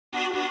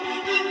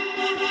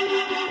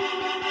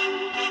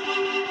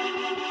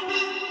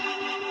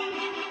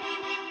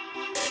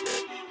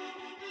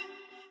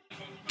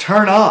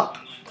Turn up,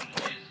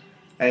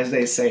 as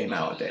they say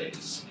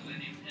nowadays.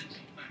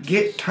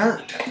 Get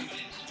turned.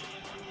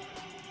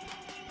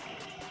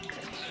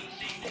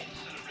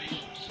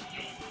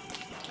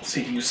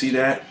 See, you see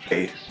that?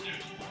 A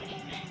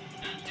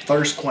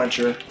thirst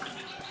quencher.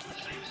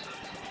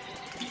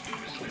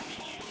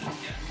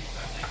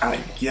 I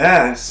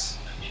guess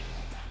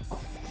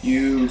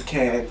you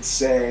can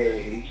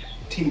say,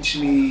 teach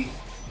me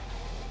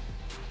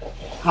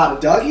how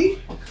to Dougie?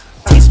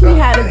 Teach me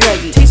how to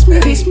Dougie.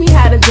 Teach me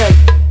how to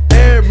Dougie.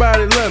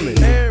 Everybody love me.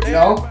 You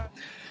know?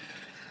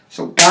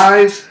 So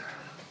guys,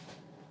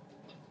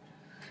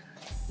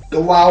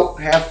 go out,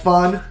 have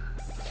fun,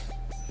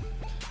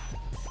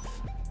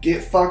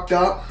 get fucked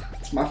up.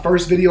 It's my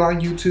first video on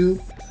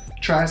YouTube.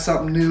 Trying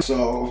something new.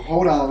 So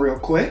hold on real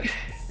quick.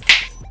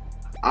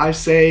 I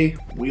say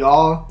we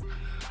all,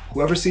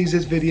 whoever sees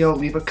this video,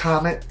 leave a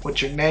comment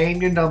with your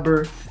name, your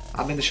number.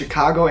 I'm in the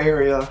Chicago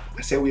area.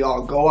 I say we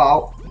all go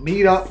out,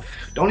 meet up,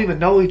 don't even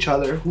know each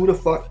other. Who the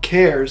fuck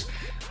cares?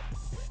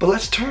 But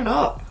let's turn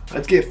up.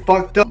 Let's get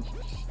fucked up.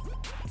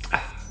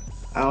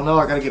 I don't know,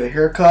 I gotta get a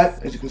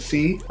haircut. As you can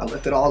see, I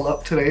left it all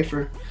up today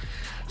for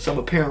some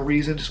apparent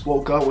reason. Just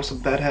woke up with some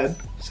bedhead.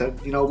 Said,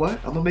 you know what?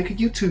 I'm gonna make a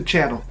YouTube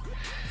channel.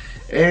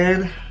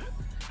 And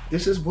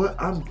this is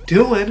what I'm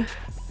doing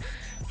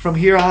from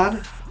here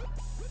on.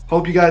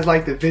 Hope you guys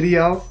liked the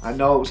video. I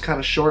know it was kind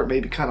of short,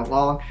 maybe kind of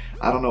long.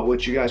 I don't know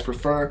what you guys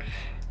prefer.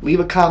 Leave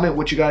a comment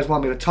what you guys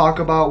want me to talk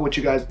about, what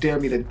you guys dare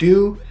me to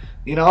do.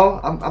 You know,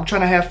 I'm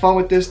trying to have fun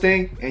with this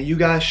thing, and you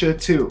guys should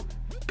too.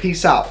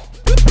 Peace out.